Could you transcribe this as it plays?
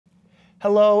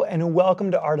Hello and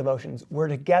welcome to our devotions. We're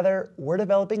together, we're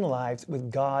developing lives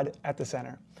with God at the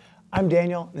center. I'm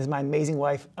Daniel, and this is my amazing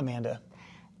wife, Amanda.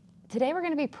 Today we're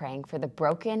going to be praying for the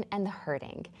broken and the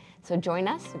hurting. So join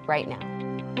us right now.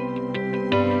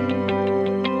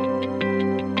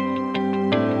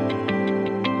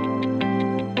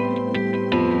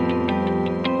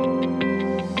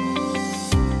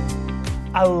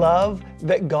 I love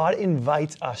that God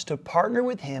invites us to partner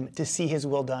with Him to see His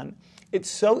will done. It's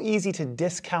so easy to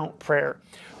discount prayer.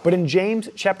 But in James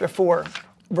chapter 4,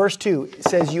 verse 2, it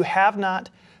says, "You have not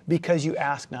because you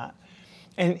ask not."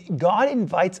 And God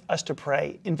invites us to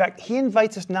pray. In fact, He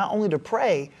invites us not only to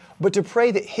pray, but to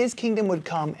pray that His kingdom would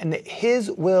come and that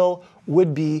His will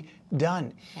would be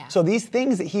done. Yeah. So these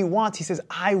things that He wants, He says,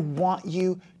 I want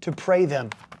you to pray them.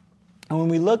 And when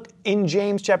we look in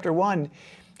James chapter 1,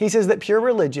 He says that pure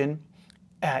religion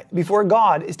before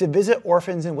God is to visit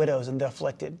orphans and widows and the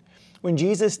afflicted. When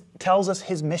Jesus tells us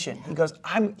His mission, He goes,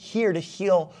 I'm here to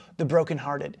heal the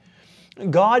brokenhearted.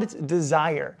 God's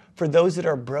desire for those that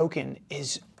are broken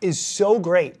is so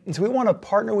great. And so we want to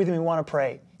partner with Him, we want to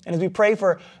pray. And as we pray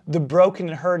for the broken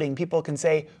and hurting, people can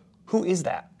say, who is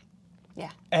that?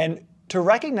 Yeah. And to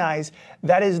recognize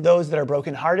that is those that are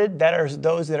brokenhearted, that are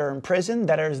those that are in prison,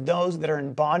 that are those that are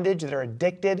in bondage, that are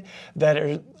addicted, that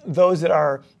are those that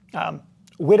are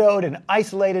widowed and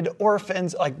isolated,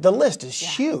 orphans. Like the list is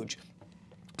huge.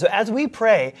 So as we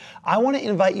pray, I want to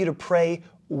invite you to pray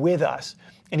with us.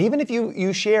 And even if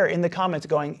you share in the comments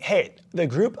going, hey, the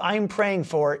group I'm praying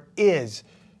for it's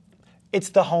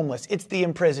the homeless, it's the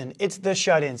imprisoned, it's the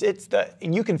shut-ins,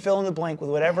 and you can fill in the blank with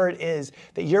whatever it is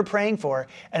that you're praying for.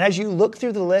 And as you look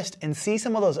through the list and see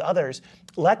some of those others,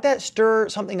 let that stir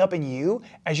something up in you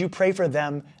as you pray for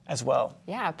them as well.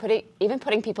 Yeah, even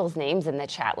putting people's names in the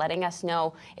chat, letting us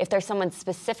know if there's someone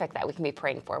specific that we can be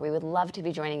praying for. We would love to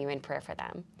be joining you in prayer for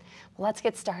them. Well, let's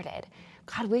get started.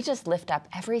 God, we just lift up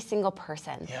every single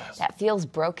person that feels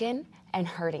broken and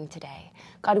hurting today.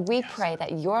 God, we pray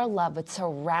that your love would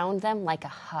surround them like a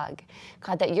hug.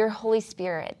 God, that your Holy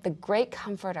Spirit, the great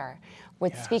comforter,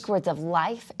 would speak words of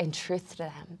life and truth to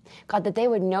them. God, that they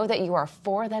would know that you are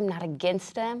for them, not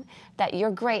against them, that your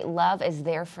great love is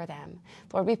there for them.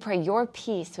 Lord, we pray your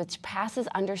peace, which passes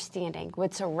understanding,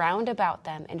 would surround about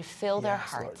them and fill their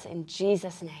hearts. Lord. In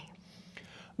Jesus' name.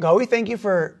 God, we thank you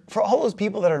for all those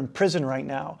people that are in prison right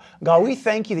now. God, we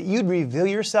thank you that you'd reveal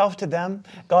yourself to them.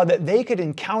 God, that they could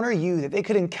encounter you, that they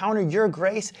could encounter your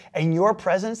grace and your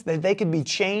presence, that they could be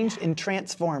changed and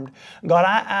transformed. God,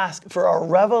 I ask for a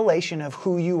revelation of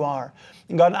who you are.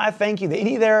 And God, I thank you that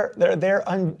any that are there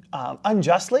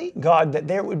unjustly, God, that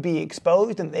there would be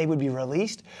exposed and they would be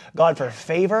released. God, for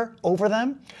favor over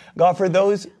them. God, for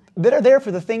those that are there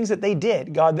for the things that they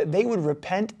did, God, that they would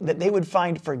repent, that they would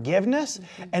find forgiveness,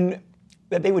 and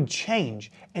that they would change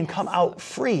and come out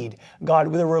freed, God,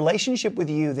 with a relationship with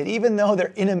you, that even though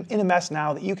they're in a mess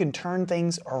now, that you can turn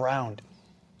things around.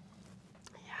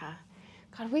 Yeah.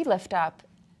 God, we lift up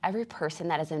every person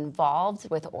that is involved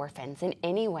with orphans in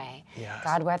any way. Yes.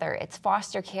 God, whether it's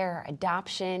foster care,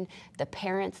 adoption, the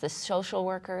parents, the social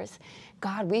workers,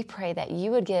 God, we pray that you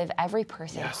would give every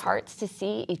person hearts to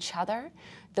see each other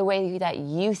the way that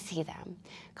you see them.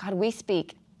 God, we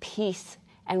speak peace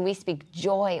and we speak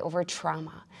joy over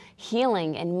trauma,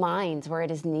 healing in minds where it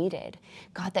is needed.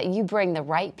 God, that you bring the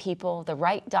right people, the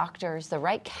right doctors, the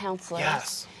right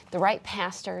counselors, the right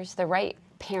pastors, the right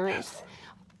parents.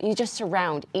 You just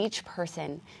surround each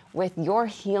person with your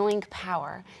healing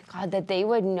power. God, that they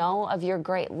would know of your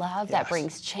great love that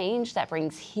brings change, that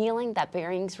brings healing, that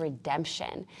brings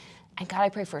redemption. And God, I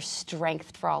pray for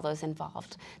strength for all those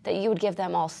involved, that you would give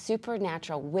them all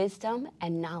supernatural wisdom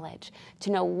and knowledge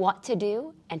to know what to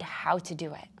do and how to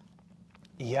do it.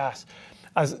 Yes.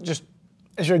 As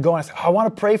you're going, I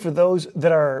want to pray for those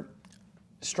that are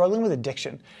struggling with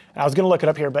addiction. And I was going to look it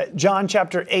up here, but John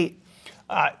chapter 8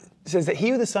 says that he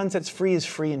who the Son sets free is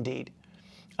free indeed.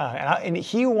 And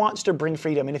he wants to bring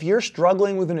freedom. And if you're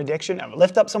struggling with an addiction,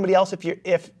 lift up somebody else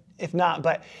if not,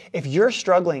 but if you're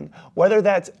struggling, whether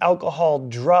that's alcohol,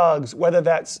 drugs, whether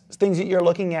that's things that you're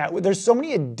looking at, there's so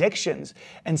many addictions,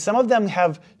 and some of them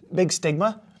have big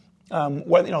stigma. Some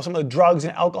of the drugs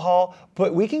and alcohol,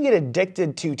 but we can get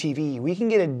addicted to TV. We can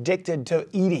get addicted to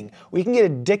eating. We can get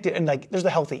addicted, and there's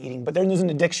the healthy eating, but then there's an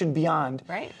addiction beyond.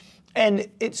 Right. And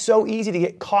it's so easy to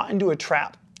get caught into a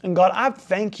trap. And God, I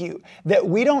thank you that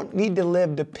we don't need to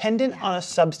live dependent on a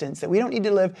substance, that we don't need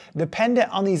to live dependent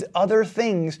on these other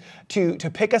things to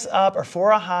pick us up or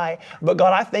for a high. But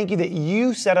God, I thank you that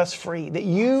you set us free, that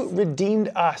you redeemed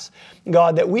us.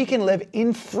 God, that we can live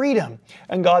in freedom.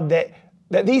 And God, that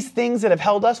that these things that have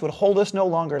held us would hold us no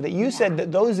longer, that you said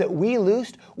that those that we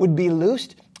loosed would be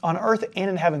loosed on earth and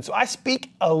in heaven. So I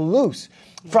speak a loose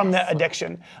from that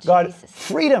addiction. God,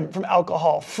 freedom from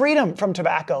alcohol, freedom from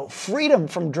tobacco, freedom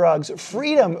from drugs,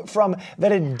 freedom from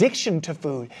that addiction to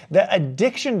food, that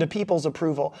addiction to people's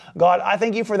approval. God, I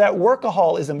thank you for that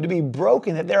workaholism to be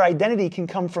broken, that their identity can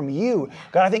come from you.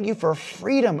 God, I thank you for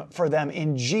freedom for them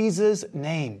in Jesus'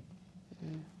 name.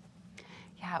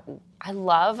 Yeah, I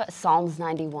love Psalms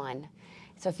 91.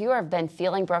 So if you have been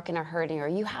feeling broken or hurting, or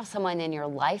you have someone in your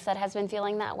life that has been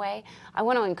feeling that way, I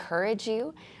want to encourage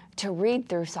you to read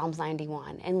through Psalms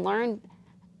 91 and learn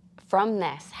from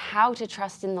this how to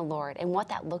trust in the Lord and what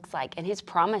that looks like and his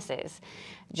promises.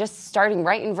 Just starting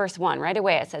right in verse 1, right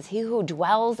away it says, "He who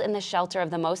dwells in the shelter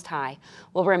of the Most High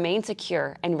will remain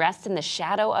secure and rest in the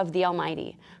shadow of the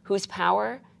Almighty, whose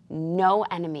power no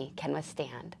enemy can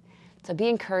withstand." So be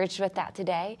encouraged with that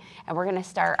today, and we're going to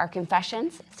start our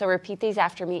confessions. So repeat these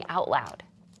after me out loud.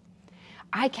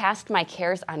 I cast my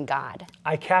cares on God.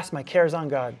 I cast my cares on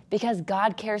God. Because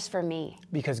God cares for me.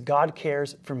 Because God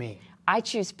cares for me. I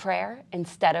choose prayer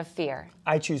instead of fear.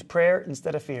 I choose prayer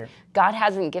instead of fear. God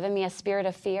hasn't given me a spirit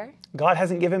of fear. God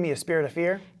hasn't given me a spirit of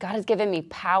fear. God has given me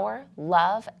power,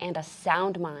 love, and a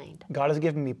sound mind. God has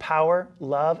given me power,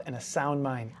 love, and a sound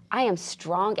mind. I am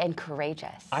strong and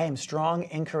courageous. I am strong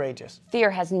and courageous.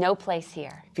 Fear has no place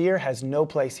here. Fear has no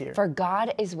place here. For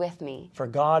God is with me. For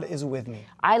God is with me.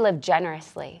 I live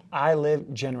generously. I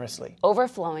live generously.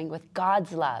 Overflowing with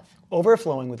God's love.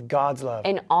 Overflowing with God's love.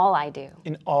 In all I do.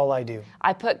 In all I do.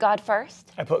 I put God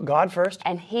first. I put God first.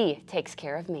 And he takes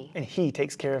care of me. And he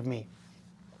takes care of me.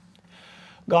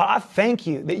 God, I thank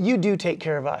you that you do take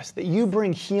care of us, that you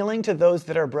bring healing to those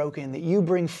that are broken, that you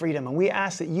bring freedom. And we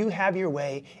ask that you have your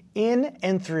way in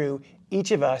and through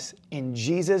each of us. In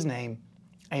Jesus' name,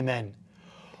 amen.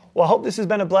 Well, I hope this has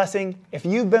been a blessing. If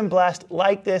you've been blessed,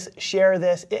 like this, share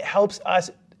this. It helps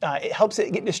us. It helps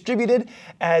it get distributed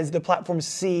as the platforms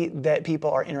see that people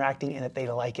are interacting and that they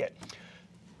like it.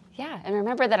 Yeah, and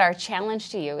remember that our challenge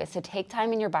to you is to take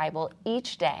time in your Bible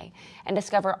each day and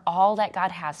discover all that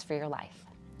God has for your life.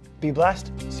 Be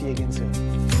blessed. See you again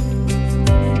soon.